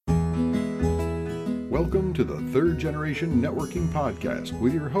Welcome to the Third Generation Networking Podcast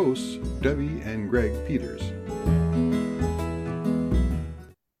with your hosts, Debbie and Greg Peters.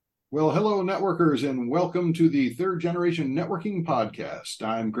 Well, hello, networkers, and welcome to the Third Generation Networking Podcast.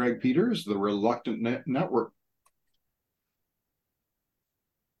 I'm Greg Peters, the reluctant networker.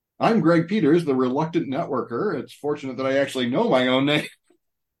 It's fortunate that I actually know my own name.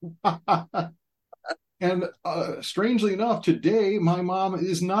 And strangely enough, today my mom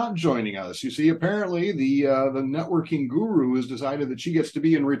is not joining us. You see, apparently the networking guru has decided that she gets to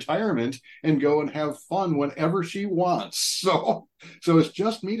be in retirement and go and have fun whenever she wants. So it's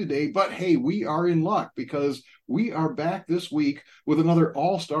just me today. But hey, we are in luck because we are back this week with another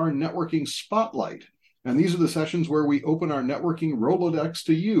all-star networking spotlight. And these are the sessions where we open our networking Rolodex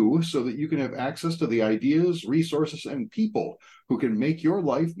to you so that you can have access to the ideas, resources, and people who can make your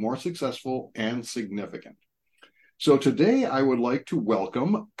life more successful and significant. So today I would like to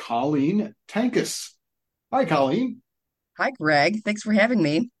welcome Colleen Tankoos. Hi, Colleen. Hi, Greg. Thanks for having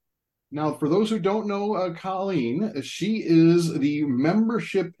me. Now, for those who don't know Colleen, she is the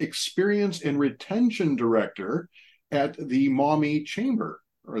Membership Experience and Retention Director at the Maumee Chamber,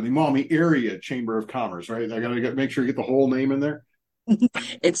 or the Maumee Area Chamber of Commerce, right? I got to make sure you get the whole name in there.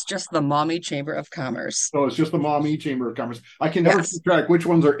 It's just the Maumee Chamber of Commerce. So it's just the Maumee Chamber of Commerce. I can never Yes, keep track which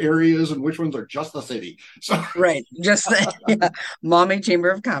ones are areas and which ones are just the city. So, right. Just the yeah, Maumee Chamber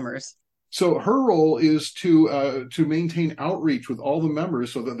of Commerce. so her role is to maintain outreach with all the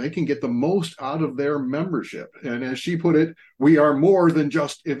members so that they can get the most out of their membership. And as she put it, we are more than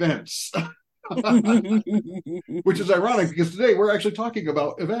just events. Which is ironic because today we're actually talking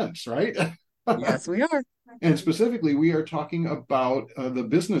about events, right? Yes, we are. And specifically, we are talking about the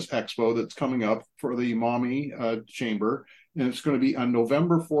Business Expo that's coming up for the Maumee Chamber, and it's going to be on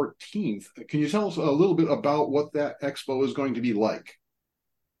November 14th. Can you tell us a little bit about what that expo is going to be like?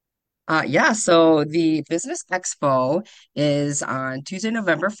 Yeah, so the Business Expo is on Tuesday,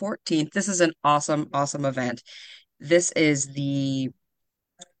 November 14th. This is an awesome, awesome event. This is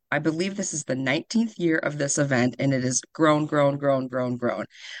I believe this is the 19th year of this event, and it has grown, grown, grown, grown, grown.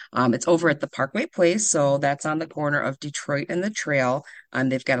 It's over at the Parkway Place, so that's on the corner of Detroit and the Trail.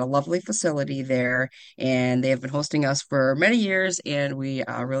 They've got a lovely facility there, and they have been hosting us for many years, and we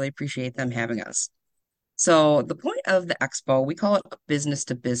really appreciate them having us. So the point of the expo, we call it a business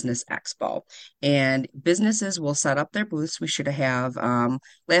to business expo, and businesses will set up their booths. We should have,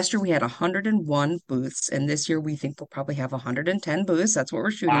 last year we had 101 booths, and this year we think we'll probably have 110 booths. That's what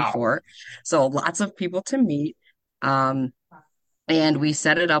we're shooting Wow. for. So lots of people to meet. Um, and we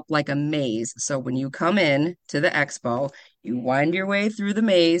set it up like a maze. So when you come in to the expo, you wind your way through the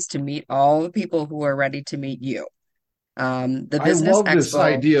maze to meet all the people who are ready to meet you. The I business love this expo,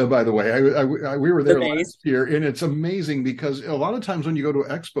 idea, by the way. We were the there maze. last year, and it's amazing because a lot of times when you go to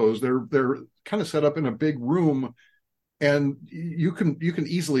expos, they're kind of set up in a big room, and you can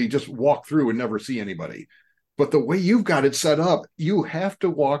easily just walk through and never see anybody. But the way you've got it set up, you have to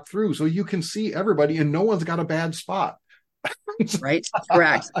walk through so you can see everybody, and no one's got a bad spot. Right?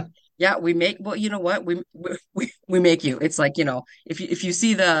 Correct. Yeah, we make well, you know what? We make you. It's like, if you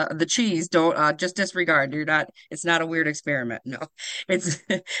see the cheese, don't just disregard. You're not it's not a weird experiment. No. It's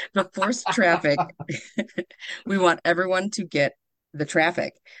the forced traffic. We want everyone to get the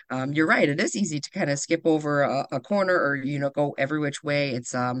traffic. You're right. It is easy to kind of skip over a corner or go every which way.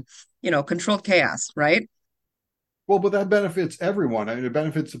 It's controlled chaos, right? Well, but that benefits everyone. I mean, it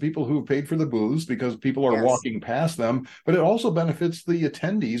benefits the people who have paid for the booths because people are Yes. walking past them, but it also benefits the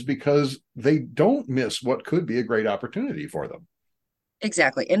attendees because they don't miss what could be a great opportunity for them.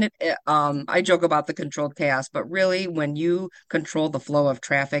 Exactly. And I joke about the controlled chaos, but really when you control the flow of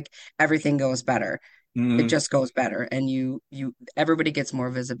traffic, everything goes better. It Mm, just goes better. And everybody gets more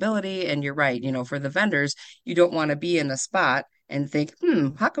visibility. And you're right, for the vendors, you don't want to be in a spot and think,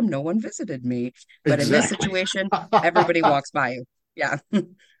 how come no one visited me? But in this exactly. situation, everybody walks by you. Yeah.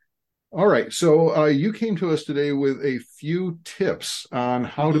 All right. So you came to us today with a few tips on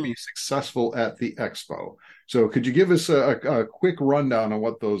how to Mhm. be successful at the expo. So could you give us a quick rundown on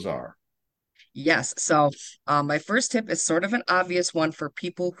what those are? Yes. So, my first tip is sort of an obvious one for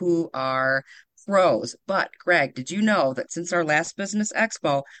people who are pros. But, Greg, did you know that since our last Business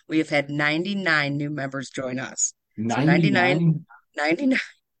Expo, we have had 99 new members join us? So 99, 99? 99,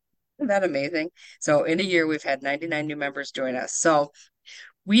 isn't that amazing? So, in a year, we've had 99 new members join us. So,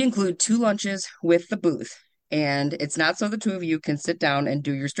 we include two lunches with the booth. And it's not so the two of you can sit down and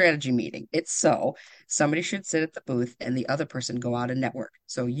do your strategy meeting. It's so somebody should sit at the booth and the other person go out and network.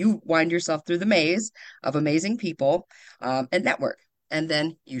 So you wind yourself through the maze of amazing people and network. and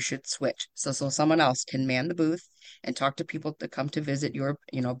then you should switch. So someone else can man the booth and talk to people to come to visit your,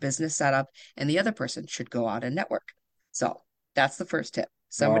 business setup, and the other person should go out and network. So that's the first tip.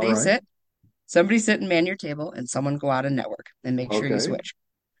 All right. Somebody sit and man your table, and someone go out and network and make sure you Okay. switch.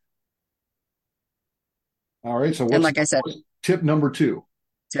 All right. So And what's like I said, tip number two?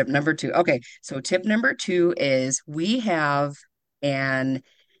 tip number two. Okay, so tip number two is we have an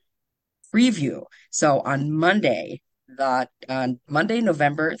preview. So on Monday,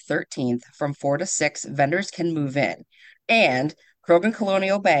 November 13th, from 4 to 6, vendors can move in. And Krogan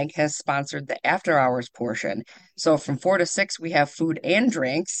Colonial Bank has sponsored the after hours portion. So from 4 to 6, we have food and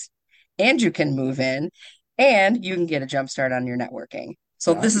drinks, and you can move in, and you can get a jump start on your networking.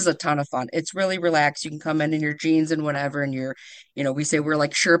 So this is a Nice. ton of fun. It's really relaxed. You can come in your jeans and whatever, and we say we're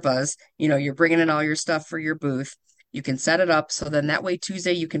like Sherpas. You're bringing in all your stuff for your booth. You can set it up so then that way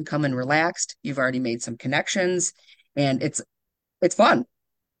Tuesday you can come in relaxed. You've already made some connections, and it's fun.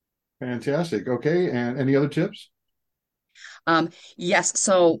 Fantastic. Okay. And any other tips? Um, yes,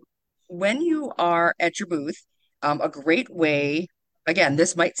 so when you are at your booth, a great way, again,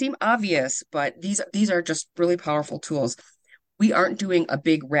 this might seem obvious, but these are just really powerful tools. We aren't doing a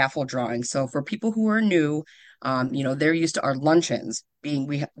big raffle drawing. So for people who are new, they're used to our luncheons being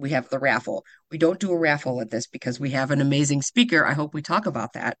we have the raffle. We don't do a raffle at this because we have an amazing speaker. I hope we talk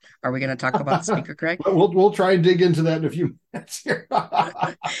about that. Are we going to talk about the speaker, Craig? We'll try and dig into that in a few minutes here.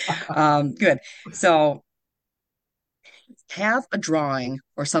 Good. So have a drawing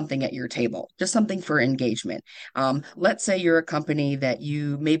or something at your table, just something for engagement. Let's say you're a company that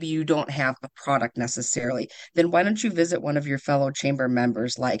maybe you don't have a product necessarily. Then why don't you visit one of your fellow chamber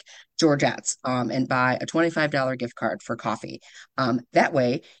members like Georgette's and buy a $25 gift card for coffee? That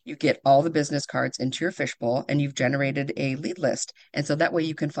way you get all the business cards into your fishbowl and you've generated a lead list. And so that way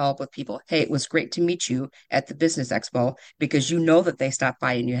you can follow up with people. Hey, it was great to meet you at the Business Expo because you know that they stopped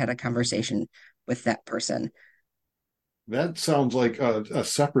by and you had a conversation with that person. That sounds like a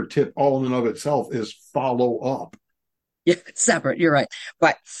separate tip all in and of itself is follow up. Yeah, it's separate. You're right.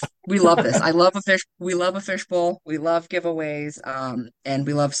 But we love this. I love a fish. We love a fishbowl. We love giveaways. And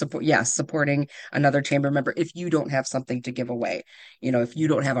we love support. Yes, supporting another chamber member if you don't have something to give away, if you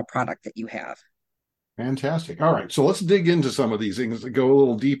don't have a product that you have. Fantastic. All right. So let's dig into some of these things and go a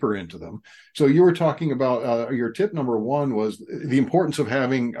little deeper into them. So you were talking about your tip number one was the importance of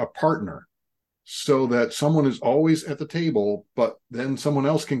having a partner so that someone is always at the table, but then someone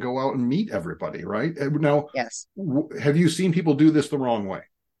else can go out and meet everybody, right? Now, Yes. have you seen people do this the wrong way?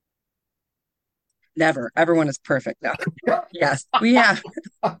 Never. Everyone is perfect. No. Yes, we have.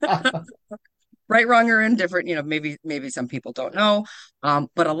 Right, wrong, or indifferent. Maybe some people don't know.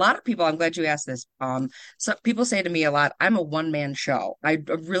 But a lot of people, I'm glad you asked this. So people say to me a lot, I'm a one-man show. I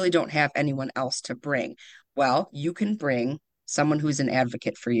really don't have anyone else to bring. Well, you can bring someone who's an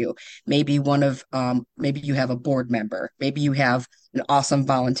advocate for you. Maybe you have a board member. Maybe you have an awesome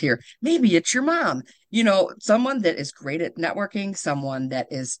volunteer. Maybe it's your mom. Someone that is great at networking, someone that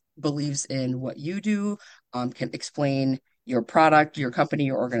believes in what you do, can explain your product, your company,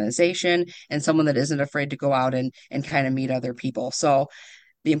 your organization, and someone that isn't afraid to go out and kind of meet other people. So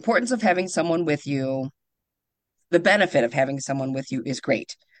the importance of having someone with you, the benefit of having someone with you is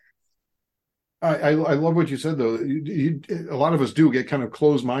great. I love what you said though. A lot of us do get kind of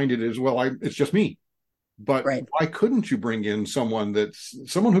closed minded as well. It's just me. But Right. why couldn't you bring in someone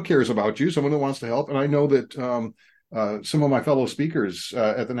who cares about you, someone who wants to help? And I know that some of my fellow speakers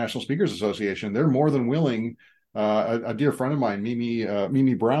at the National Speakers Association, they're more than willing. A dear friend of mine,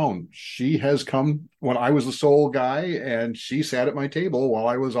 Mimi Brown, she has come when I was the sole guy, and she sat at my table while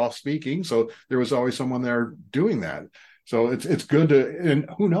I was off speaking. So there was always someone there doing that. So it's good to, and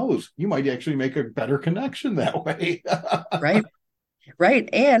who knows, you might actually make a better connection that way. Right. Right.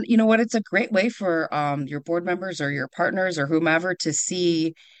 And you know what? It's a great way for your board members or your partners or whomever to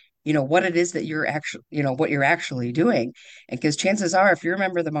see, what it is that what you're actually doing. And because chances are, if you're a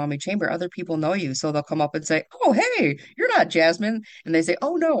member of the Mommy Chamber, other people know you. So they'll come up and say, "Oh, hey, you're not Jasmine." And they say,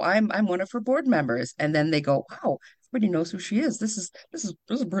 "Oh no, I'm one of her board members." And then they go, "Wow, everybody knows who she is. This is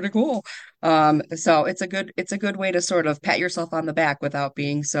pretty cool." So it's a good way to sort of pat yourself on the back without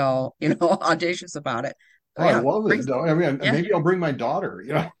being so, audacious about it. So Oh, I yeah, love bring it. I mean, yeah. maybe I'll bring my daughter.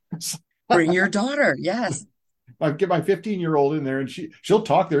 Bring your daughter. Yes. I get my 15-year-old in there, and she'll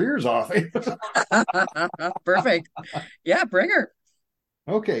talk their ears off. Perfect. Yeah, bring her.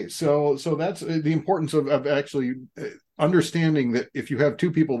 Okay, so that's the importance of actually understanding that if you have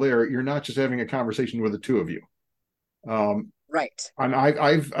two people there, you're not just having a conversation with the two of you. Um, Right. and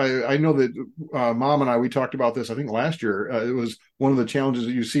I know that Mom and I we talked about this. I think last year it was one of the challenges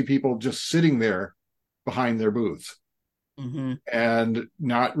that you see people just sitting there behind their booths. Hmm. and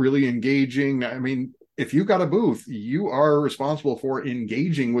not really engaging. I mean, if you've got a booth, you are responsible for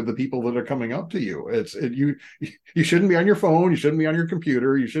engaging with the people that are coming up to you. You shouldn't be on your phone, you shouldn't be on your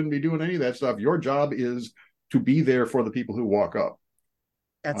computer, you shouldn't be doing any of that stuff. Your job is to be there for the people who walk up.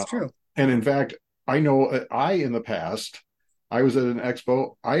 That's Um, true. and in fact, I know in the past, I was at an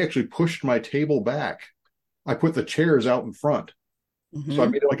expo. I actually pushed my table back. I put the chairs out in front. So I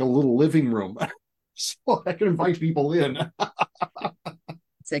Hmm. made it like a little living room so I can invite people in.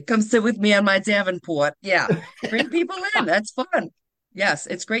 Say, come sit with me on my Davenport. Yeah. Bring people in. That's fun. Yes,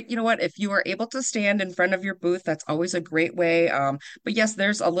 it's great. You know what? If you are able to stand in front of your booth, that's always a great way. But yes,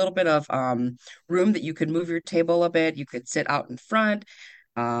 there's a little bit of room that you could move your table a bit. You could sit out in front.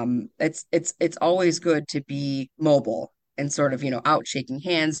 It's always good to be mobile and sort of, out shaking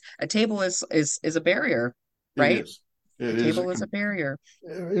hands. A table is a barrier, It right? is. A It is. table is a barrier,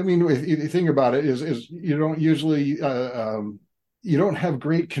 I mean, if you think about it, is you don't usually you don't have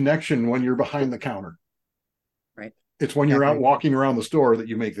great connection when you're behind the counter. right? It's when you're out Exactly. walking around the store that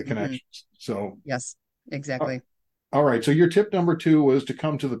you make the Hmm. connections. So, Yes, uh, exactly. all right. So your tip number two was to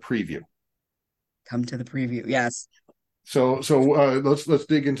come to the preview. Come to the preview. Yes. So let's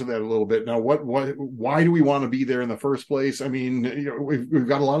dig into that a little bit. Now, why do we want to be there in the first place? I mean, we've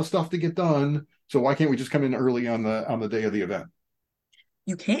got a lot of stuff to get done. So why can't we just come in early on the day of the event?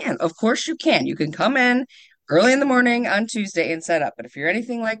 You can. Of course you can. You can come in early in the morning on Tuesday and set up. But if you're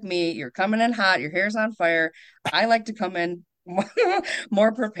anything like me, you're coming in hot, your hair's on fire. I like to come in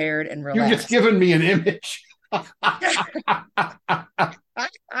more prepared and You've just relaxed. given me an image.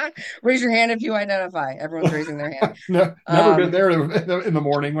 Raise your hand if you identify. Everyone's raising their hand. No, never been Um, there in the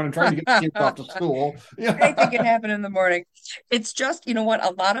morning when I'm trying to get the kids off to school. anything Yeah. can happen in the morning. It's just, you know what?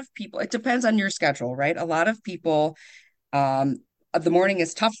 A lot of people, it depends on your schedule, right? A lot of people um, the morning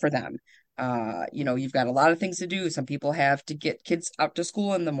is tough for them. You've got a lot of things to do. Some people have to get kids out to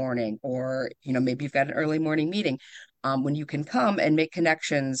school in the morning, or, maybe you've got an early morning meeting. When you can come and make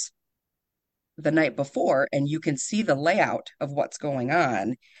connections the night before and you can see the layout of what's going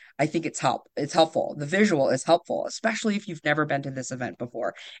on, I think it's helpful. The visual is helpful, especially if you've never been to this event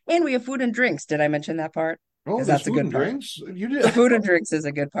before. And we have food and drinks. Did I mention that part? Oh, Because there's that's a food good and part. drinks. You The did. food and drinks is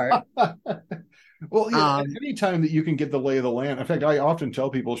a good part. Well, yeah, Um, any time that you can get the lay of the land. In fact, I often tell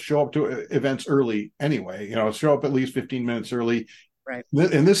people show up to events early anyway. Show up at least 15 minutes early. right.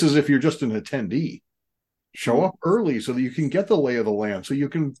 And this is if you're just an attendee. Show up early so that you can get the lay of the land, so you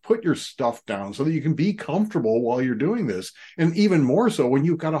can put your stuff down, so that you can be comfortable while you're doing this. And even more so when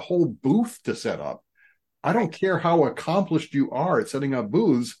you've got a whole booth to set up. I don't Right. care how accomplished you are at setting up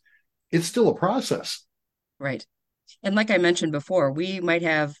booths, it's still a process. Right. And like I mentioned before,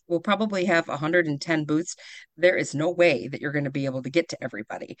 we'll probably have 110 booths. There is no way that you're going to be able to get to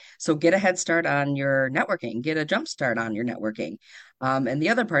everybody. So get a head start on your networking, get a jump start on your networking. And the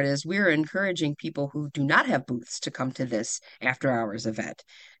other part is we're encouraging people who do not have booths to come to this after hours event.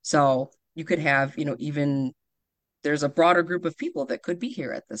 So you could have, even there's a broader group of people that could be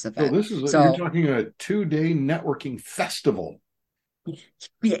here at this So event. this is you're So talking a 2 day networking festival.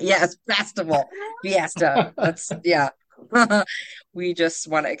 yes, festival, fiesta. That's yeah. We just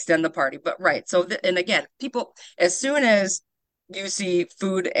want to extend the party. But right. So and again, people as soon as you see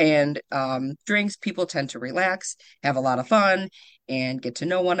food and drinks, people tend to relax, have a lot of fun, and get to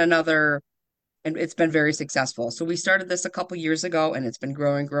know one another. And it's been very successful. So we started this a couple years ago, and it's been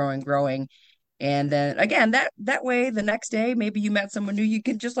growing, growing, growing. And then again, that way, the next day, maybe you met someone new, you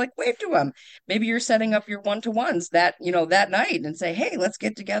can just like wave to them. Maybe you're setting up your one-to-ones that night and say, "Hey, let's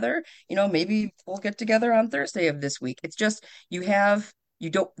get together." Maybe we'll get together on Thursday of this week. It's just you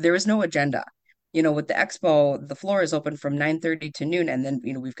don't there is no agenda. With the expo, the floor is open from 9:30 to noon, and then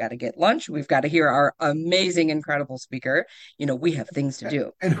we've got to get lunch, we've got to hear our amazing, incredible speaker. We have things to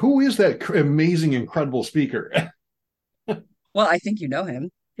do. And who is that amazing, incredible speaker? Well, I think you know him.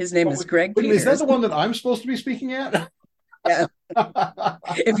 His name is Greg Wait, is that Peters. the one that I'm supposed to be speaking at? Yeah.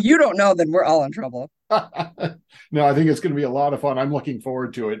 If you don't know, then we're all in trouble. No, I think it's going to be a lot of fun. I'm looking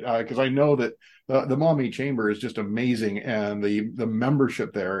forward to it because I know that the Maumee Chamber is just amazing, and the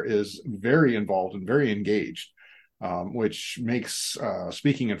membership there is very involved and very engaged, which makes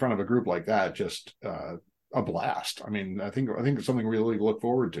speaking in front of a group like that just a blast. I mean, I think it's something we really look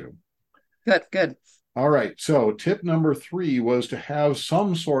forward to. Good, good. All right. So tip number three was to have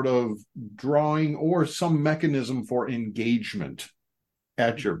some sort of drawing or some mechanism for engagement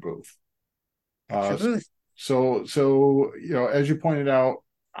at your booth. At your Uh, booth. so as you pointed out,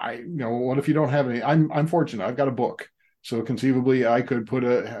 what if you don't have any? I'm fortunate. I've got a book, so conceivably I could put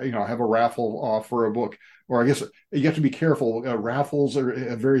have a raffle off for a book. Or I guess you have to be careful. Raffles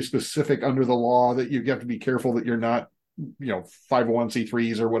are very specific under the law that you have to be careful that you're not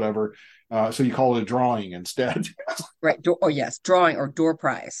 501(c)(3)s or whatever. So you call it a drawing instead. Right. Oh, yes. Drawing or door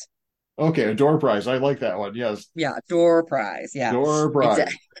prize. Okay, a door prize. I like that one. Yes, Yeah. Door prize. Yeah. door prize.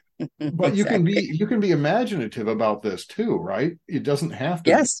 Exactly. But Exactly. you can be imaginative about this too, right? It doesn't have to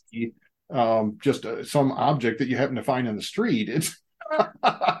Yes. be just some object that you happen to find in the street. It's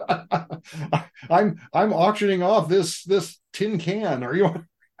I'm auctioning off this tin can, or you.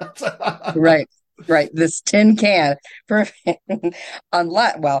 Right. Right. This tin can. Perfect.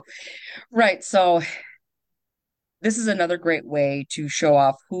 Unless, well, right. So this is another great way to show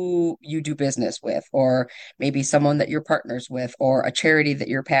off who you do business with, or maybe someone that you're partners with, or a charity that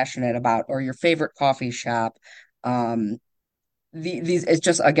you're passionate about, or your favorite coffee shop. Um, these it's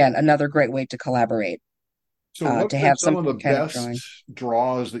just again another great way to collaborate, So, what to are have some some of the kind of best drawing.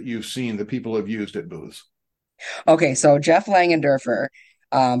 draws that you've seen that people have used at booths? Okay, so Jeff Langendorfer,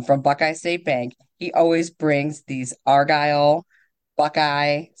 from Buckeye State Bank, he always brings these Argyle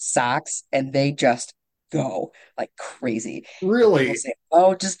Buckeye socks, and they just go like crazy. And people Really? say,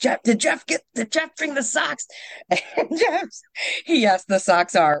 "Oh, did Jeff bring the socks?" And yes, the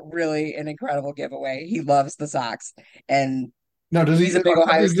socks are really an incredible giveaway. He loves the socks, and Now, does he's he a big have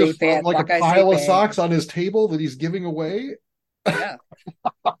Ohio he just State fan. like a Buckeye State pile of Bank, socks on his table that he's giving away? yeah.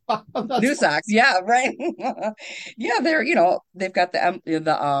 That's New socks, yeah, right. Yeah, they're they've got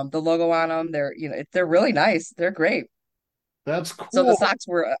the logo on them. They're really nice. They're great. that's So the cool. socks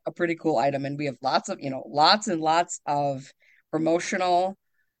were a pretty cool item, and we have lots and lots of promotional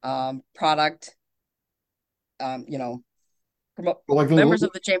product, um, you know, promote Like members the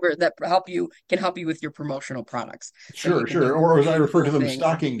of the chamber that can help you with your promotional products. So you sure, can sure, do or as I really refer cool to them, things.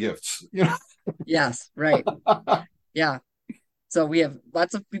 stocking gifts. You know. Yes, right. Yeah. So we have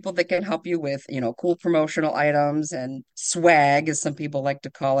lots of people that can help you with, cool promotional items and swag, as some people like to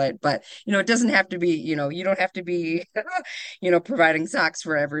call it. But, it doesn't have to be, you don't have to be, providing socks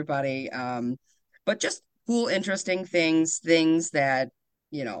for everybody. But just cool, interesting things that,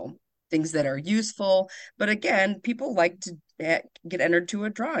 you know, things that are useful. But again, people like to get entered to a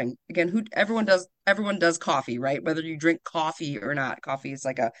drawing. Again, everyone does coffee, right? Whether you drink coffee or not. Coffee is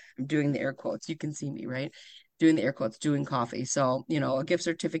like I'm doing the air quotes. You can see me, right? Doing the air quotes, doing coffee. So, a gift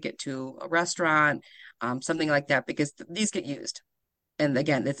certificate to a restaurant, something like that, because these get used. And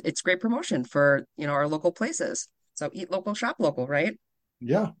again, it's great promotion for, our local places. So eat local, shop local, right?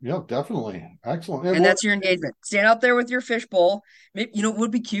 Yeah, yeah, definitely. Excellent. And And what that's your engagement. Stand out there with your fishbowl. Maybe, it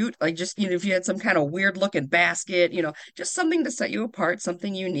would be cute. Like just, if you had some kind of weird looking basket, just something to set you apart,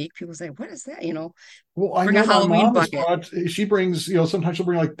 something unique. People say, what is that? well, I Bring a know my Halloween mom has bucket. brought, she brings, sometimes she'll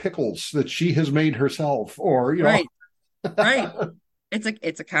bring like pickles that she has made herself, or, Right, right.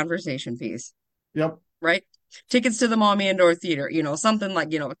 It's a conversation piece, yep. right? Tickets to the Mommy Indoor Theater, something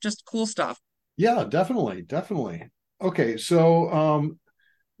like, just cool stuff. Yeah, definitely, definitely. Okay, so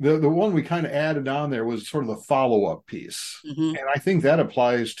the one we kind of added on there was sort of the follow-up piece. Hmm. And I think that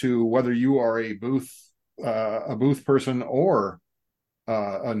applies to whether you are a booth person or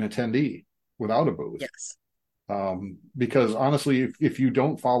an attendee without a booth. Yes. Because honestly, if you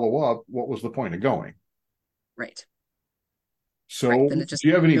don't follow up, what was the point of going? Right. Right. So, Then it just do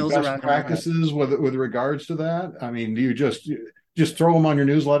you have any builds best around in your head. practices with regards to that? I mean, do you just throw them on your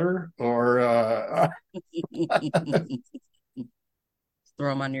newsletter, or Throw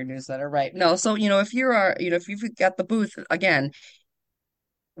them on your newsletter. Right. No. So, if you've got the booth, again,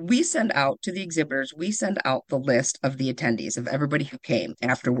 we send out to the exhibitors, we send out the list of the attendees, of everybody who came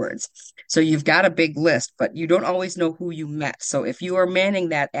afterwards. So you've got a big list, but you don't always know who you met. So if you are manning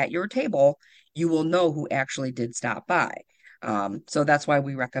that at your table, you will know who actually did stop by. So that's why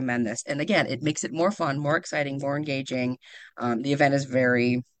we recommend this. And again, it makes it more fun, more exciting, more engaging. The event is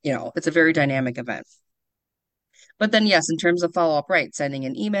it's a very dynamic event. But then, yes, in terms of follow up, right, sending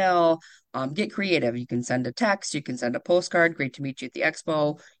an email, get creative. You can send a text, you can send a postcard. Great to meet you at the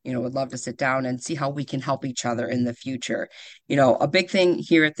expo. Would love to sit down and see how we can help each other in the future. A big thing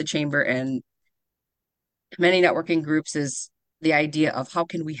here at the chamber and many networking groups is the idea of how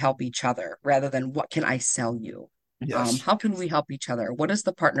can we help each other rather than what can I sell you? yes, How can we help each other? What is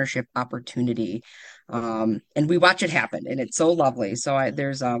the partnership opportunity? And we watch it happen, and it's so lovely. So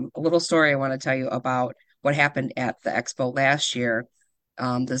there's a little story I want to tell you about what happened at the expo last year.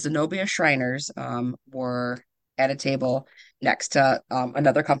 The Zenobia Shriners were at a table next to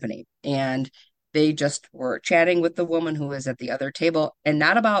another company, and they just were chatting with the woman who was at the other table, and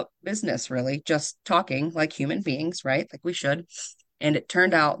not about business, really, just talking like human beings, right? Like we should. And it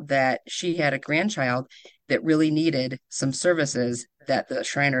turned out that she had a grandchild that really needed some services that the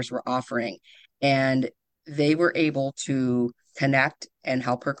Shriners were offering. And they were able to connect and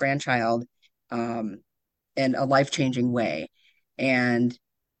help her grandchild. Um, in a life-changing way. And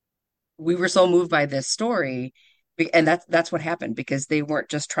we were so moved by this story, and that's what happened because they weren't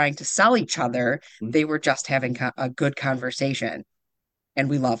just trying to sell each other, they were just having a good conversation, and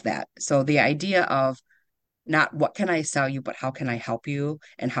we love that. So the idea of not what can I sell you, but how can I help you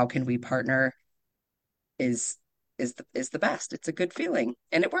and how can we partner is is the best. It's a good feeling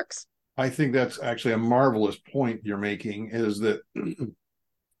and it works. I think that's actually a marvelous point you're making, is that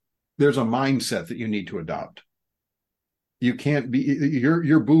there's a mindset that you need to adopt. You can't be,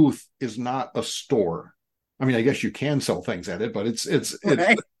 your booth is not a store. I mean, I guess you can sell things at it, but it's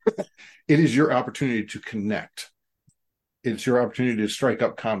Right. it is your opportunity to connect. It's your opportunity to strike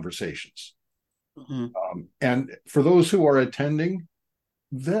up conversations. Mhm. And for those who are attending,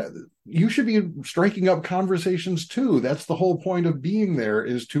 that you should be striking up conversations too. That's the whole point of being there,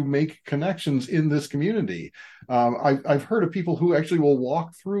 is to make connections in this community. I've heard of people who actually will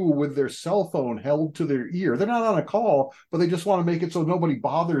walk through with their cell phone held to their ear. They're not on a call, but they just want to make it so nobody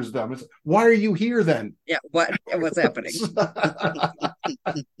bothers them. It's, why are you here then? Yeah, what's happening?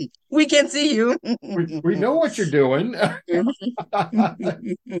 We can see you. We know what you're doing. You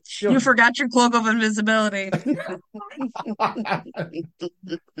You forgot your cloak of invisibility.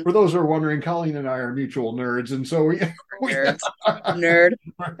 for those who are wondering, Colleen and I are mutual nerds, and so we Nerds. Nerd.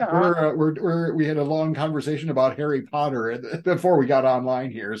 we had a long conversation about Harry Potter before we got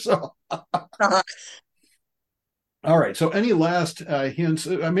online here. So, all right. So, any last hints?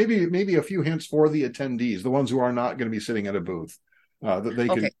 Maybe a few hints for the attendees, the ones who are not going to be sitting at a booth, that they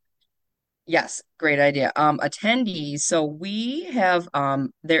can. Okay. Yes, great idea. Attendees. So we have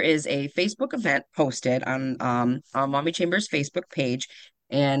there is a Facebook event posted on Mommy Chambers Facebook page.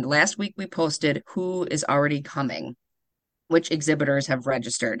 And last week we posted who is already coming, which exhibitors have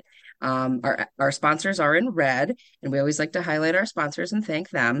registered. Our sponsors are in red, and we always like to highlight our sponsors and thank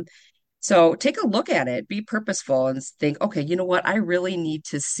them. So take a look at it, be purposeful, and think, okay, you know what? I really need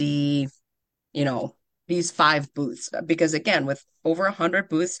to see, you know, these five booths because again, with over 100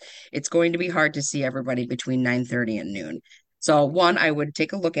 booths, it's going to be hard to see everybody between 9:30 and noon. So one, I would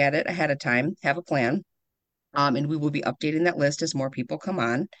take a look at it ahead of time, have a plan, and we will be updating that list as more people come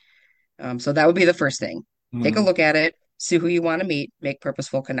on. So that would be the first thing. Take a Mhm. look at it, see who you want to meet, make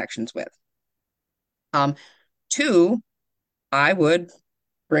purposeful connections with. Um, Two, I would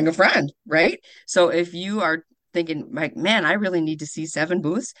bring a friend, right? So if you are thinking, like, man, I really need to see 7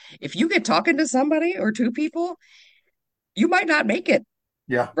 booths, if you get talking to somebody or two people, you might not make it,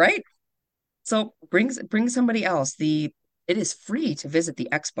 Yeah. right? So bring somebody else. It is free to visit the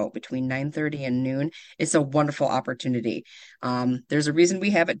expo between 9:30 and noon. It's a wonderful opportunity. There's a reason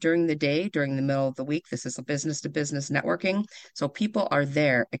we have it during the day, during the middle of the week. This is a business to business networking. So people are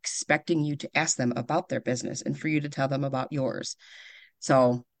there expecting you to ask them about their business and for you to tell them about yours.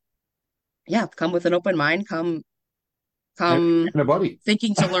 So yeah, come with an open mind, and, come and a buddy.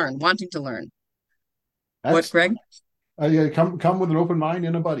 thinking to learn, wanting to learn. What, Excellent. Greg? Yeah, come with an open mind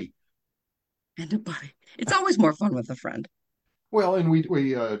and a buddy. And a buddy. It's always more fun with a friend. Well, and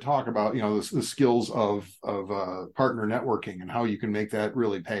we talk about, the skills of partner networking and how you can make that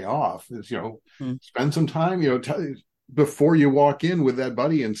really pay off. Is, Hmm. spend some time, before you walk in with that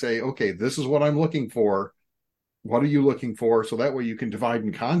buddy and say, okay, this is what I'm looking for. What are you looking for? So that way you can divide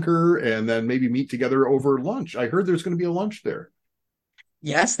and conquer, and then maybe meet together over lunch. I heard there's going to be a lunch there.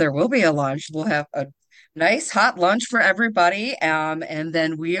 Yes, there will be a lunch. We'll have a nice hot lunch for everybody. And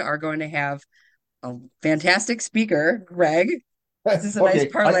then we are going to have a fantastic speaker, Greg. This is a nice Okay,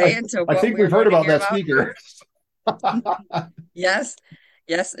 parlay into I what think we are we've heard going to about hear that about. speaker. Yes,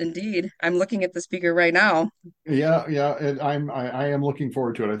 yes, indeed. I'm looking at the speaker right now. Yeah, and I am looking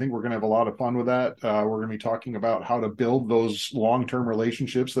forward to it. I think we're going to have a lot of fun with that. We're going to be talking about how to build those long-term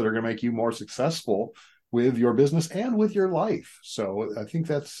relationships that are going to make you more successful with your business and with your life. So I think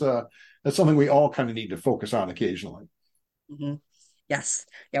that's something we all kind of need to focus on occasionally. Mhm. Yes.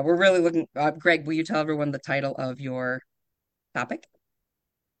 Yeah, we're really looking. Greg, will you tell everyone the title of your topic?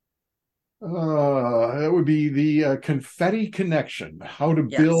 That would be the confetti connection. Yes. How to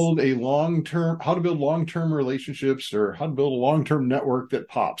build long-term relationships, or how to build a long-term network that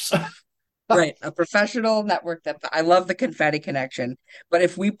pops. Right, a professional network that I love the confetti connection. But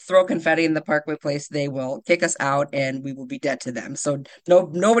if we throw confetti in the Parkway Place, they will kick us out and we will be dead to them. So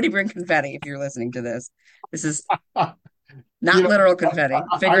nobody bring confetti if you're listening to this. This is You not know, literal confetti, I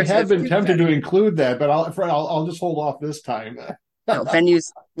have figurative been tempted to confetti. include that, but I'll just hold off this time. No,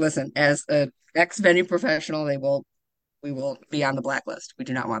 venues, listen, as a ex-venue professional, we will be on the blacklist. We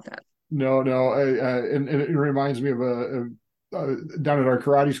do not want that. No. And it reminds me of down at our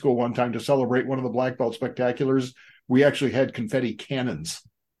karate school one time, to celebrate one of the black belt spectaculars. We actually had confetti cannons,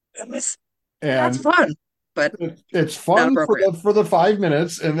 Goodness, that's and fun. but It's not fun appropriate. for the 5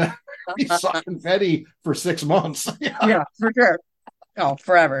 minutes, and then we suck confetti for 6 months. Yeah. Yeah, for sure. Oh,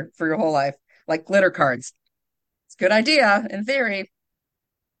 forever, for your whole life. Like glitter cards. It's a good idea in theory.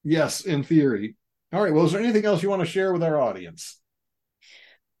 Yes, in theory. All right. Well, is there anything else you want to share with our audience?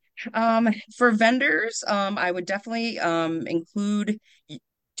 For vendors, I would definitely include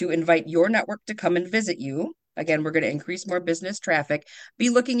to invite your network to come and visit you. Again, we're going to increase more business traffic. Be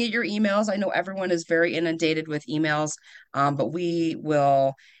looking at your emails. I know everyone is very inundated with emails, but we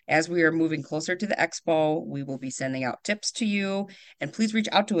will, as we are moving closer to the expo, we will be sending out tips to you. And please reach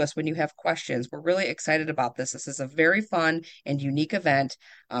out to us when you have questions. We're really excited about this. This is a very fun and unique event.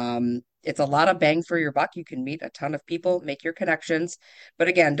 It's a lot of bang for your buck. You can meet a ton of people, make your connections. But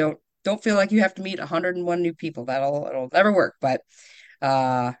again, don't feel like you have to meet 101 new people. It'll never work, but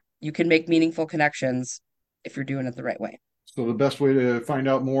uh you can make meaningful connections if you're doing it the right way. So the best way to find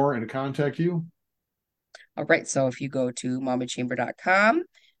out more and to contact you? All right, so if you go to mommychamber.com,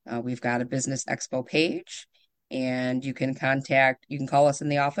 we've got a business expo page, and you can call us in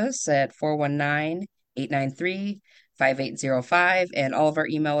the office at 419-893-5805, and all of our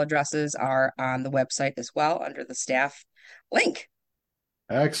email addresses are on the website as well under the staff link.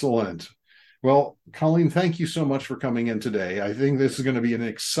 Excellent. Well, Colleen, thank you so much for coming in today. I think this is going to be an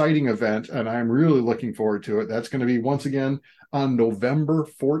exciting event, and I'm really looking forward to it. That's going to be once again on November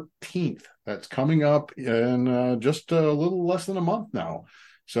 14th. That's coming up in just a little less than a month now.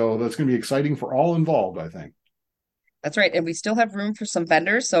 So that's going to be exciting for all involved, I think. That's right. And we still have room for some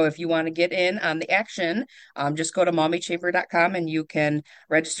vendors. So if you want to get in on the action, just go to mommychamber.com and you can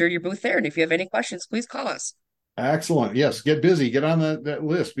register your booth there. And if you have any questions, please call us. Excellent. Yes, get busy, get on that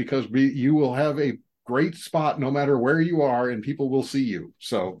list because you will have a great spot no matter where you are, and people will see you.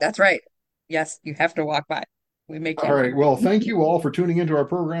 So That's right. Yes, you have to walk by. We make all you. right. Well, thank you all for tuning into our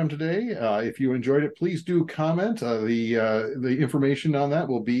program today. If you enjoyed it, please do comment. The information on that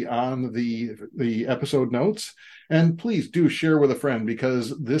will be on the episode notes, and please do share with a friend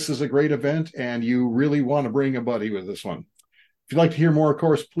because this is a great event, and you really want to bring a buddy with this one. If you'd like to hear more, of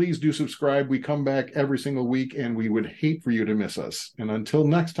course, please do subscribe. We come back every single week, and we would hate for you to miss us. And until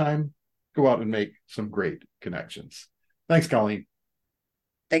next time, go out and make some great connections. Thanks, Colleen.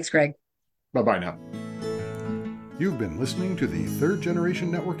 Thanks, Greg. Bye bye now. You've been listening to the Third Generation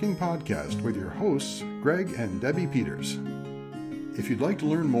Networking Podcast with your hosts, Greg and Debbie Peters. If you'd like to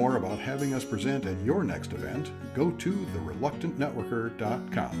learn more about having us present at your next event, go to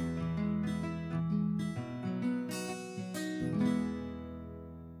thereluctantnetworker.com.